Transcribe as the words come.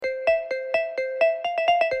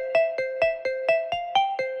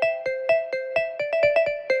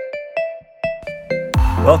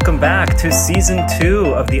Welcome back to Season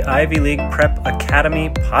 2 of the Ivy League Prep Academy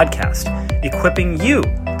podcast, equipping you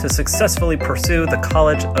to successfully pursue the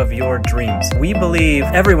college of your dreams. We believe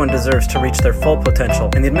everyone deserves to reach their full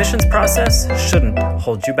potential, and the admissions process shouldn't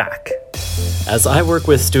hold you back. As I work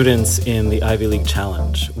with students in the Ivy League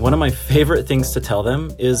Challenge, one of my favorite things to tell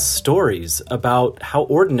them is stories about how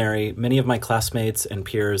ordinary many of my classmates and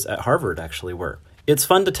peers at Harvard actually were. It's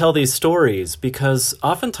fun to tell these stories because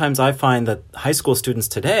oftentimes I find that high school students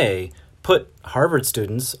today put Harvard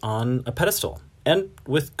students on a pedestal, and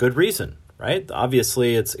with good reason, right?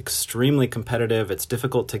 Obviously, it's extremely competitive. It's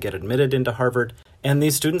difficult to get admitted into Harvard, and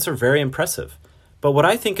these students are very impressive. But what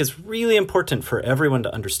I think is really important for everyone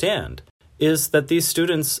to understand is that these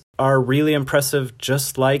students are really impressive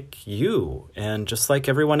just like you and just like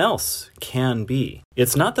everyone else can be.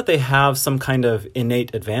 It's not that they have some kind of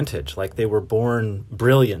innate advantage, like they were born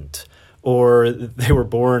brilliant, or they were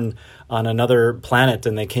born on another planet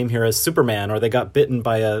and they came here as Superman, or they got bitten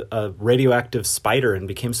by a radioactive spider and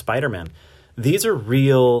became Spider-Man. These are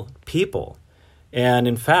real people. And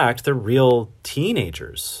in fact, they're real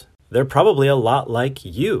teenagers. They're probably a lot like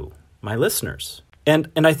you, my listeners. And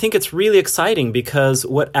I think it's really exciting because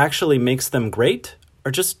what actually makes them great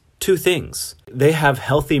are just two things. They have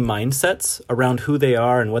healthy mindsets around who they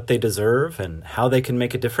are and what they deserve and how they can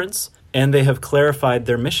make a difference. And they have clarified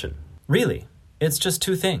their mission. Really, it's just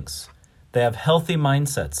two things. They have healthy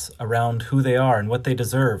mindsets around who they are and what they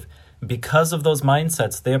deserve. Because of those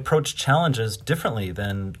mindsets, they approach challenges differently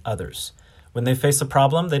than others. When they face a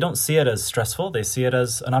problem, they don't see it as stressful. They see it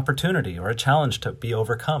as an opportunity or a challenge to be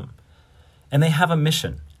overcome. And they have a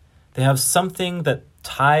mission. They have something that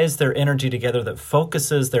ties their energy together, that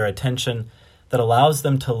focuses their attention, that allows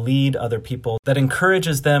them to lead other people, that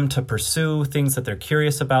encourages them to pursue things that they're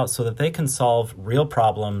curious about so that they can solve real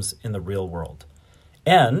problems in the real world.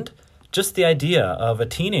 And just the idea of a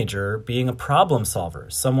teenager being a problem solver,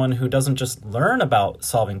 someone who doesn't just learn about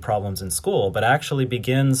solving problems in school, but actually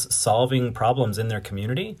begins solving problems in their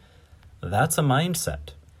community, that's a mindset.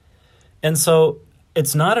 And so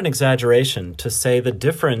it's not an exaggeration to say the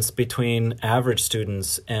difference between average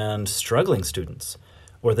students and struggling students,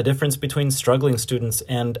 or the difference between struggling students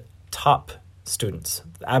and top students,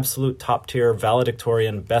 the absolute top tier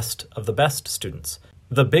valedictorian best of the best students.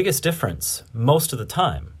 The biggest difference, most of the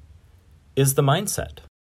time, is the mindset.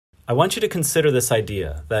 I want you to consider this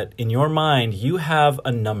idea that in your mind you have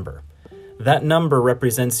a number. That number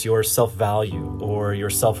represents your self-value or your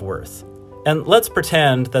self-worth. And let's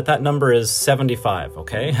pretend that that number is 75,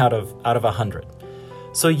 okay, out of 100.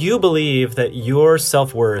 So you believe that your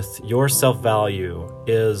self-worth, your self-value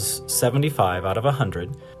is 75 out of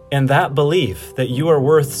 100, and that belief that you are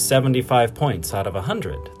worth 75 points out of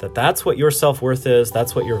 100, that's what your self-worth is,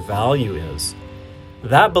 that's what your value is,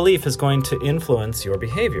 that belief is going to influence your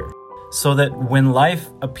behavior. So that when life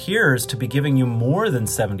appears to be giving you more than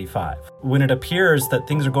 75, when it appears that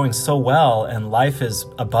things are going so well and life is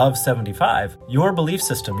above 75, your belief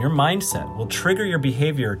system, your mindset will trigger your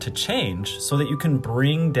behavior to change so that you can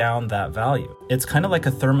bring down that value. It's kind of like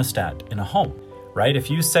a thermostat in a home, right? If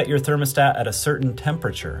you set your thermostat at a certain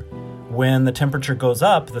temperature, when the temperature goes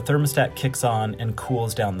up, the thermostat kicks on and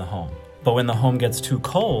cools down the home. But when the home gets too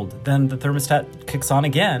cold, then the thermostat kicks on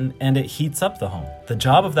again and it heats up the home. The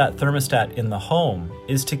job of that thermostat in the home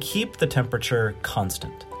is to keep the temperature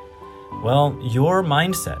constant. Well, your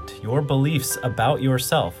mindset, your beliefs about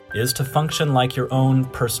yourself is to function like your own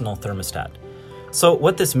personal thermostat. So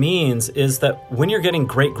what this means is that when you're getting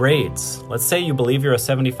great grades, let's say you believe you're a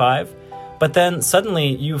 75, but then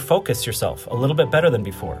suddenly you focus yourself a little bit better than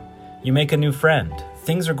before. You make a new friend.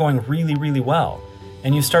 Things are going really, really well.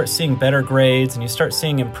 And you start seeing better grades and you start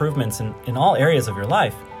seeing improvements in all areas of your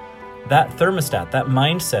life, that thermostat, that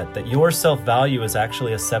mindset that your self-value is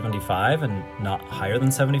actually a 75 and not higher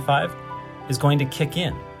than 75 is going to kick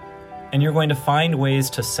in. And you're going to find ways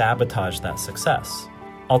to sabotage that success.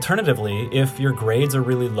 Alternatively, if your grades are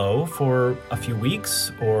really low for a few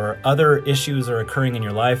weeks or other issues are occurring in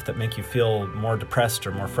your life that make you feel more depressed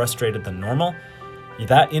or more frustrated than normal,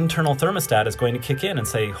 that internal thermostat is going to kick in and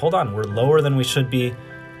say, hold on, we're lower than we should be.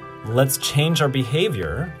 Let's change our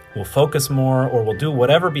behavior. We'll focus more, or we'll do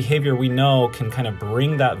whatever behavior we know can kind of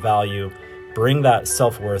bring that value, bring that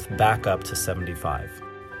self-worth back up to 75.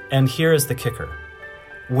 And here is the kicker.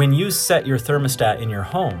 When you set your thermostat in your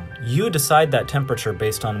home, you decide that temperature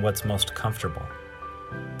based on what's most comfortable.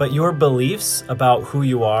 But your beliefs about who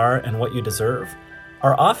you are and what you deserve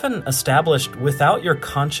are often established without your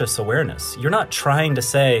conscious awareness. You're not trying to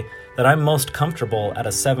say that I'm most comfortable at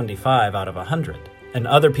a 75 out of 100, and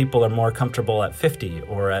other people are more comfortable at 50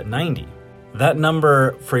 or at 90. That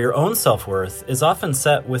number for your own self-worth is often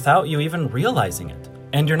set without you even realizing it.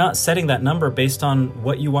 And you're not setting that number based on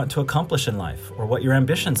what you want to accomplish in life or what your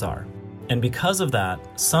ambitions are. And because of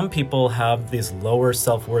that, some people have these lower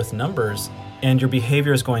self-worth numbers, and your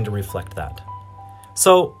behavior is going to reflect that.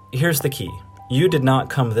 So here's the key. You did not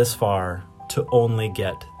come this far to only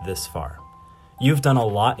get this far. You've done a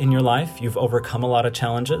lot in your life. You've overcome a lot of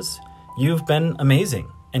challenges. You've been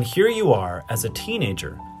amazing. And here you are as a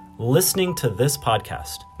teenager listening to this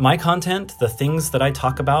podcast. My content, the things that I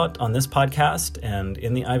talk about on this podcast and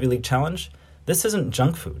in the Ivy League Challenge, this isn't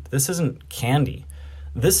junk food. This isn't candy.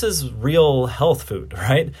 This is real health food,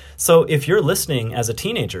 right? So if you're listening as a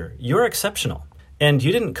teenager, you're exceptional. And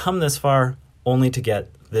you didn't come this far only to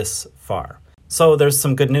get this far. So there's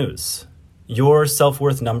some good news. Your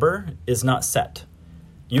self-worth number is not set.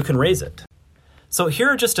 You can raise it. So here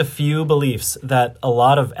are just a few beliefs that a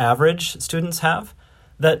lot of average students have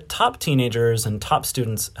that top teenagers and top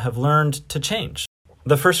students have learned to change.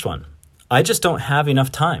 The first one, I just don't have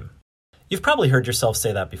enough time. You've probably heard yourself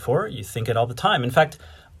say that before. You think it all the time. In fact,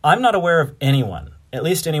 I'm not aware of anyone, at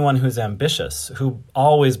least anyone who's ambitious, who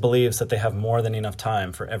always believes that they have more than enough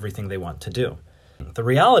time for everything they want to do. The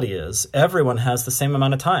reality is everyone has the same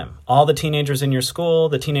amount of time. All the teenagers in your school,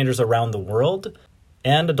 the teenagers around the world,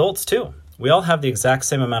 and adults too. We all have the exact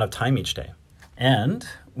same amount of time each day. And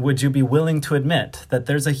would you be willing to admit that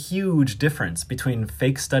there's a huge difference between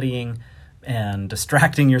fake studying and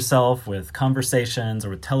distracting yourself with conversations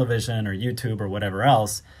or with television or YouTube or whatever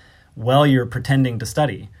else while you're pretending to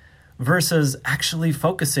study versus actually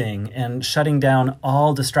focusing and shutting down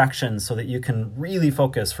all distractions so that you can really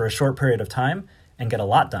focus for a short period of time and get a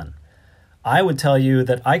lot done? I would tell you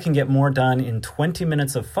that I can get more done in 20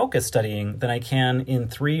 minutes of focus studying than I can in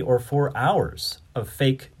 3 or 4 hours of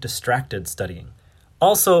fake distracted studying.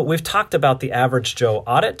 Also, we've talked about the average Joe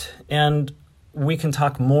audit, and we can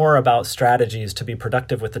talk more about strategies to be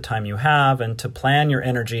productive with the time you have and to plan your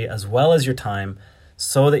energy as well as your time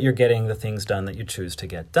so that you're getting the things done that you choose to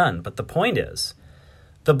get done. But the point is,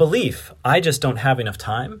 the belief, I just don't have enough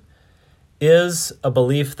time, is a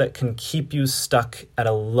belief that can keep you stuck at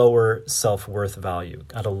a lower self-worth value,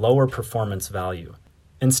 at a lower performance value.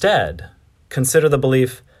 Instead, consider the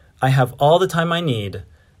belief, I have all the time I need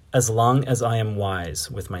as long as I am wise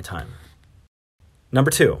with my time. Number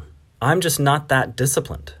 2, I'm just not that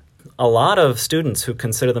disciplined. A lot of students who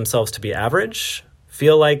consider themselves to be average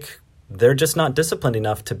feel like they're just not disciplined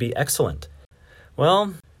enough to be excellent.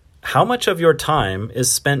 Well, how much of your time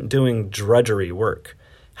is spent doing drudgery work?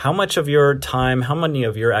 How much of your time, how many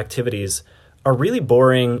of your activities are really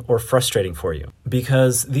boring or frustrating for you?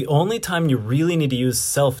 Because the only time you really need to use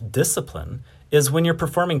self-discipline is when you're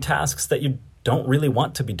performing tasks that you don't really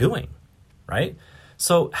want to be doing, right?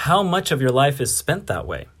 So how much of your life is spent that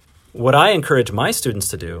way? What I encourage my students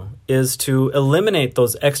to do is to eliminate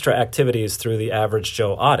those extra activities through the average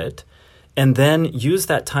Joe audit and then use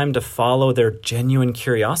that time to follow their genuine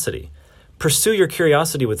curiosity. Pursue your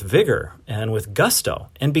curiosity with vigor and with gusto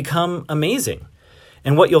and become amazing.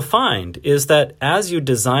 And what you'll find is that as you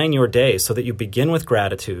design your day so that you begin with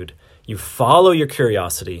gratitude, you follow your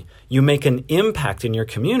curiosity, you make an impact in your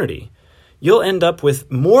community, you'll end up with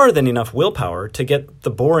more than enough willpower to get the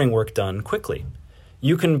boring work done quickly.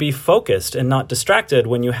 You can be focused and not distracted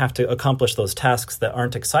when you have to accomplish those tasks that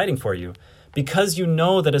aren't exciting for you, because you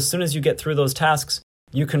know that as soon as you get through those tasks,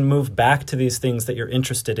 you can move back to these things that you're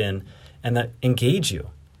interested in and that engage you.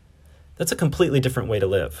 That's a completely different way to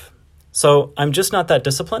live. So I'm just not that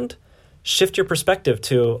disciplined. Shift your perspective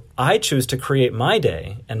to, I choose to create my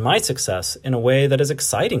day and my success in a way that is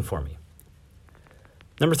exciting for me.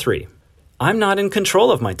 Number 3, I'm not in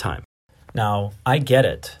control of my time. Now, I get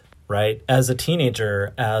it, right? As a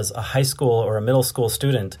teenager, as a high school or a middle school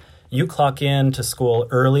student, you clock in to school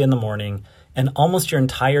early in the morning and almost your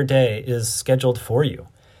entire day is scheduled for you.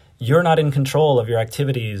 You're not in control of your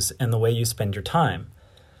activities and the way you spend your time.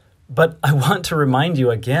 But I want to remind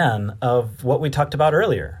you again of what we talked about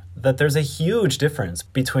earlier, that there's a huge difference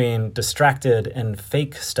between distracted and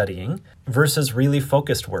fake studying versus really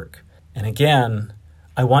focused work. And again,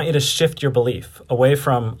 I want you to shift your belief away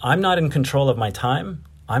from, I'm not in control of my time,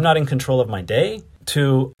 I'm not in control of my day,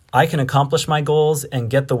 to I can accomplish my goals and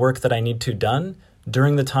get the work that I need to done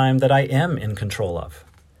during the time that I am in control of.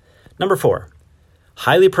 Number 4,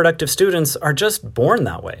 highly productive students are just born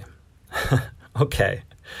that way. Okay.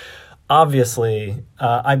 Obviously,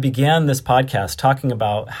 I began this podcast talking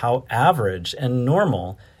about how average and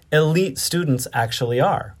normal elite students actually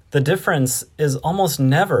are. The difference is almost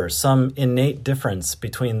never some innate difference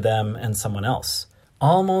between them and someone else.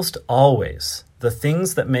 Almost always, the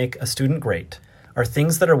things that make a student great are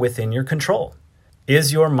things that are within your control.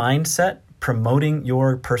 Is your mindset promoting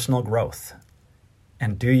your personal growth?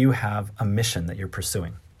 And do you have a mission that you're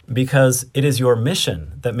pursuing? Because it is your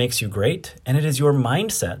mission that makes you great, and it is your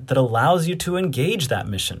mindset that allows you to engage that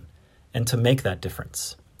mission and to make that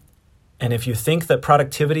difference. And if you think that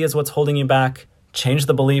productivity is what's holding you back, change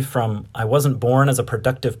the belief from I wasn't born as a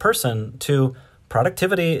productive person to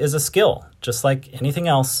productivity is a skill, just like anything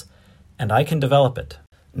else, and I can develop it.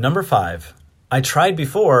 Number 5, I tried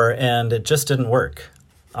before and it just didn't work.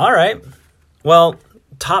 All right. Well,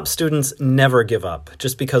 top students never give up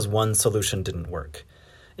just because one solution didn't work.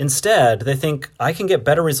 Instead, they think I can get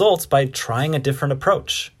better results by trying a different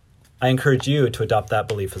approach. I encourage you to adopt that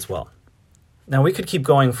belief as well. Now, we could keep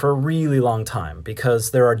going for a really long time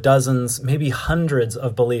because there are dozens, maybe hundreds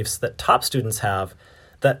of beliefs that top students have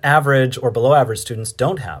that average or below average students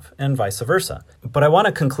don't have, and vice versa. But I want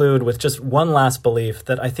to conclude with just one last belief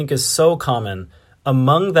that I think is so common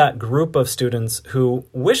among that group of students who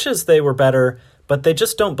wishes they were better, but they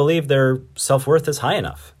just don't believe their self-worth is high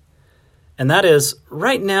enough. And that is,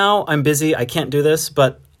 right now I'm busy, I can't do this,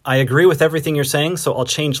 but I agree with everything you're saying, so I'll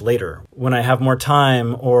change later, when I have more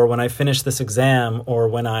time, or when I finish this exam, or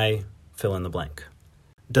when I fill in the blank.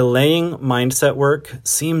 Delaying mindset work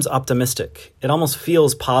seems optimistic. It almost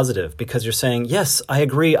feels positive because you're saying, yes, I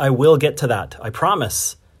agree, I will get to that, I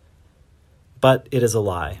promise. But it is a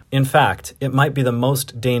lie. In fact, it might be the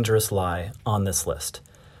most dangerous lie on this list.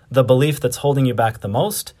 The belief that's holding you back the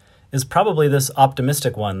most is probably this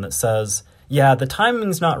optimistic one that says, yeah, the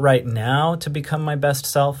timing's not right now to become my best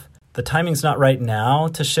self. The timing's not right now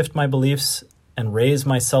to shift my beliefs and raise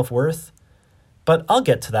my self-worth. But I'll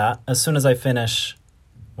get to that as soon as I finish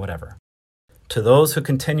whatever. To those who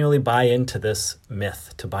continually buy into this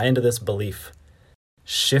myth, to buy into this belief,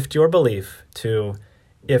 shift your belief to,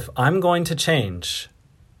 if I'm going to change,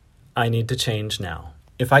 I need to change now.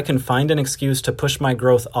 If I can find an excuse to push my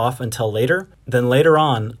growth off until later, then later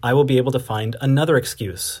on, I will be able to find another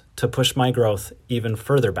excuse to push my growth even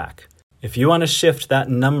further back. If you want to shift that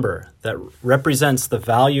number that represents the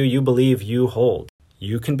value you believe you hold,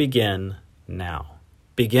 you can begin now.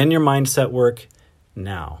 Begin your mindset work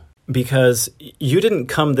now. Because you didn't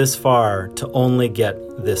come this far to only get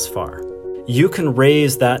this far. You can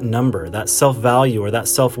raise that number, that self-value or that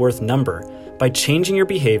self-worth number, by changing your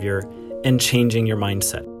behavior and changing your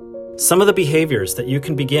mindset. Some of the behaviors that you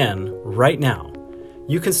can begin right now,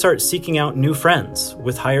 you can start seeking out new friends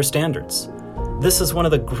with higher standards. This is one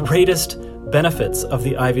of the greatest benefits of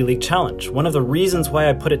the Ivy League Challenge, one of the reasons why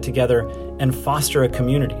I put it together and foster a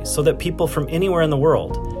community so that people from anywhere in the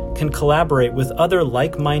world can collaborate with other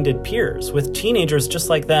like-minded peers, with teenagers just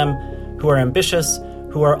like them who are ambitious,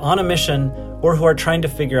 who are on a mission, or who are trying to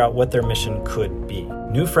figure out what their mission could be.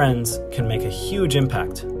 New friends can make a huge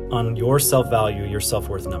impact on your self-value, your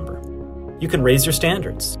self-worth number. You can raise your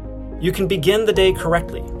standards. You can begin the day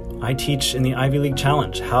correctly. I teach in the Ivy League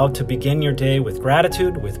Challenge how to begin your day with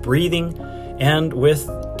gratitude, with breathing, and with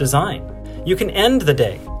design. You can end the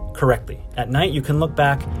day correctly. At night, you can look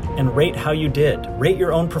back and rate how you did. Rate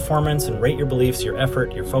your own performance and rate your beliefs, your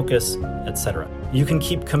effort, your focus, etc. You can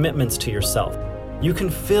keep commitments to yourself. You can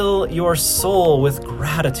fill your soul with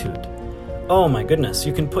gratitude. Oh my goodness,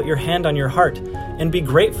 you can put your hand on your heart and be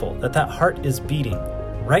grateful that that heart is beating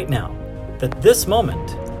right now, that this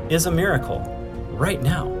moment is a miracle right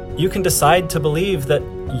now. You can decide to believe that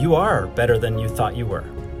you are better than you thought you were,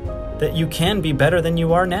 that you can be better than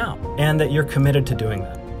you are now, and that you're committed to doing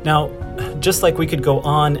that. Now, just like we could go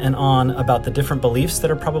on and on about the different beliefs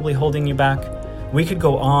that are probably holding you back, we could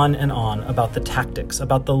go on and on about the tactics,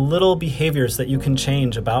 about the little behaviors that you can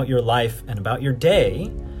change about your life and about your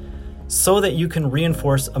day so that you can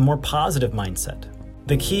reinforce a more positive mindset.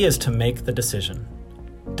 The key is to make the decision.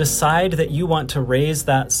 Decide that you want to raise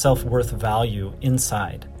that self-worth value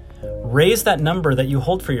inside. Raise that number that you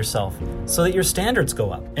hold for yourself so that your standards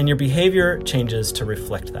go up and your behavior changes to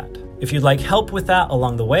reflect that. If you'd like help with that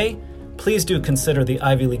along the way, please do consider the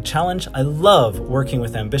Ivy League Challenge. I love working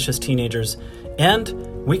with ambitious teenagers,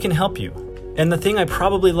 and we can help you. And the thing I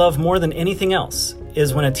probably love more than anything else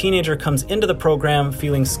is when a teenager comes into the program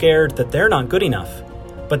feeling scared that they're not good enough,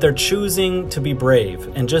 but they're choosing to be brave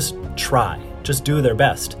and just try, just do their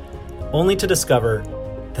best, only to discover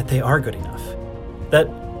that they are good enough. That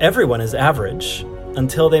everyone is average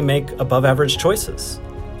until they make above average choices,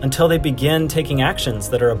 until they begin taking actions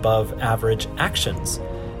that are above average actions.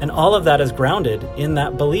 And all of that is grounded in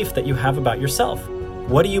that belief that you have about yourself.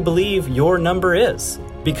 What do you believe your number is?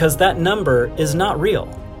 Because that number is not real.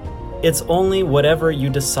 It's only whatever you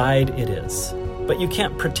decide it is. But you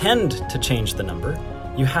can't pretend to change the number.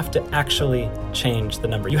 You have to actually change the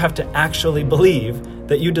number. You have to actually believe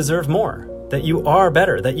that you deserve more, that you are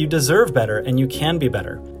better, that you deserve better, and you can be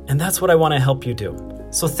better. And that's what I want to help you do.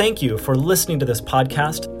 So thank you for listening to this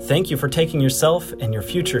podcast. Thank you for taking yourself and your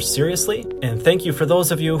future seriously. And thank you for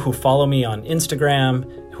those of you who follow me on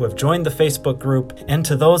Instagram, who have joined the Facebook group, and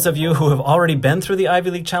to those of you who have already been through the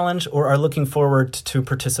Ivy League Challenge or are looking forward to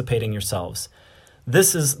participating yourselves.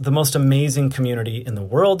 This is the most amazing community in the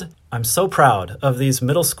world. I'm so proud of these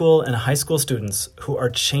middle school and high school students who are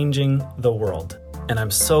changing the world. And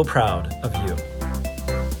I'm so proud of you.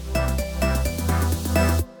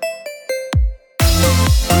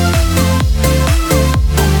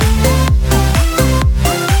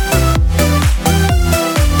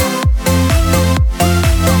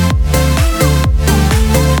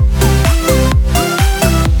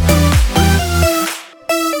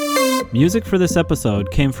 Music for this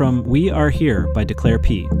episode came from We Are Here by Declare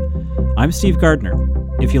P. I'm Steve Gardner.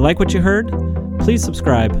 If you like what you heard, please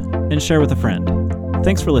subscribe and share with a friend.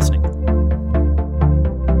 Thanks for listening.